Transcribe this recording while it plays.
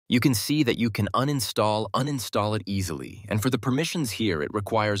You can see that you can uninstall it easily, and for the permissions here, it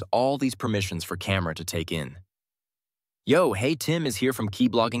requires all these permissions for camera to take in. Yo, hey, Tim is here from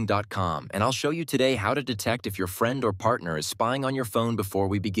GeekBlooging.com, and I'll show you today how to detect if your friend or partner is spying on your phone before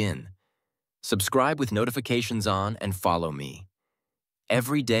we begin. Subscribe with notifications on and follow me.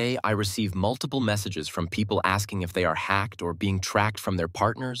 Every day, I receive multiple messages from people asking if they are hacked or being tracked from their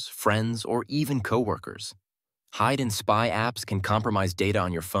partners, friends, or even coworkers. Hide and spy apps can compromise data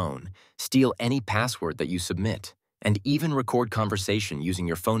on your phone, steal any password that you submit, and even record conversation using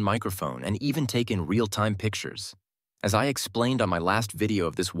your phone microphone and even take in real-time pictures. As I explained on my last video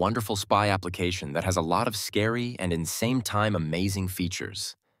of this wonderful spy application that has a lot of scary and in the same time amazing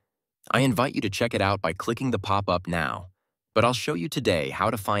features. I invite you to check it out by clicking the pop-up now, but I'll show you today how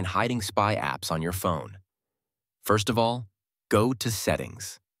to find hiding spy apps on your phone. First of all, go to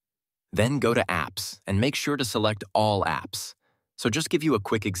Settings. Then go to Apps and make sure to select All Apps. So just give you a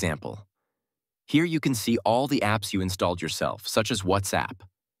quick example. Here you can see all the apps you installed yourself, such as WhatsApp.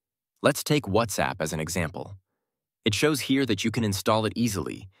 Let's take WhatsApp as an example. It shows here that you can install it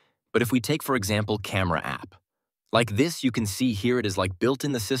easily, but if we take, for example, Camera app. Like this, you can see here it is like built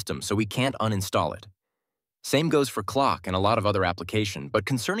in the system, so we can't uninstall it. Same goes for Clock and a lot of other applications, but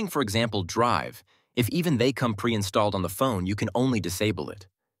concerning, for example, Drive, if even they come pre-installed on the phone, you can only disable it.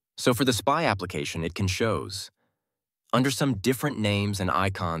 So for the spy application, it can shows under some different names and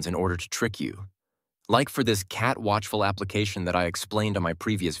icons in order to trick you. Like for this Cat Watchful application that I explained on my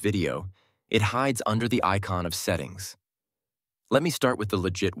previous video, it hides under the icon of Settings. Let me start with the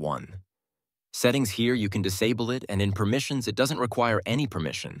legit one. Settings here, you can disable it, and in Permissions, it doesn't require any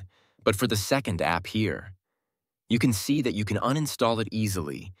permission. But for the second app here, you can see that you can uninstall it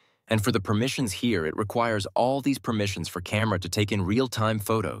easily, and for the permissions here, it requires all these permissions for camera to take in real-time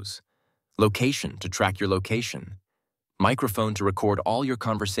photos, location to track your location, microphone to record all your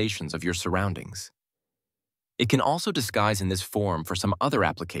conversations of your surroundings. It can also disguise in this form for some other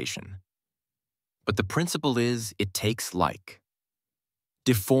application. But the principle is, it takes like.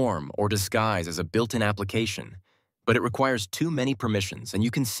 Deform or disguise as a built-in application, but it requires too many permissions and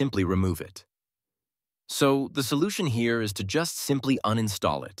you can simply remove it. So the solution here is to just simply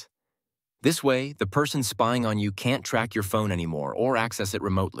uninstall it. This way, the person spying on you can't track your phone anymore or access it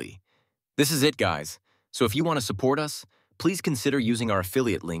remotely. This is it, guys. So if you want to support us, please consider using our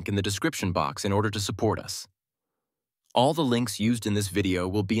affiliate link in the description box in order to support us. All the links used in this video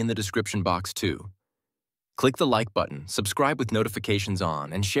will be in the description box too. Click the like button, subscribe with notifications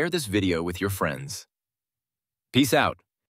on, and share this video with your friends. Peace out.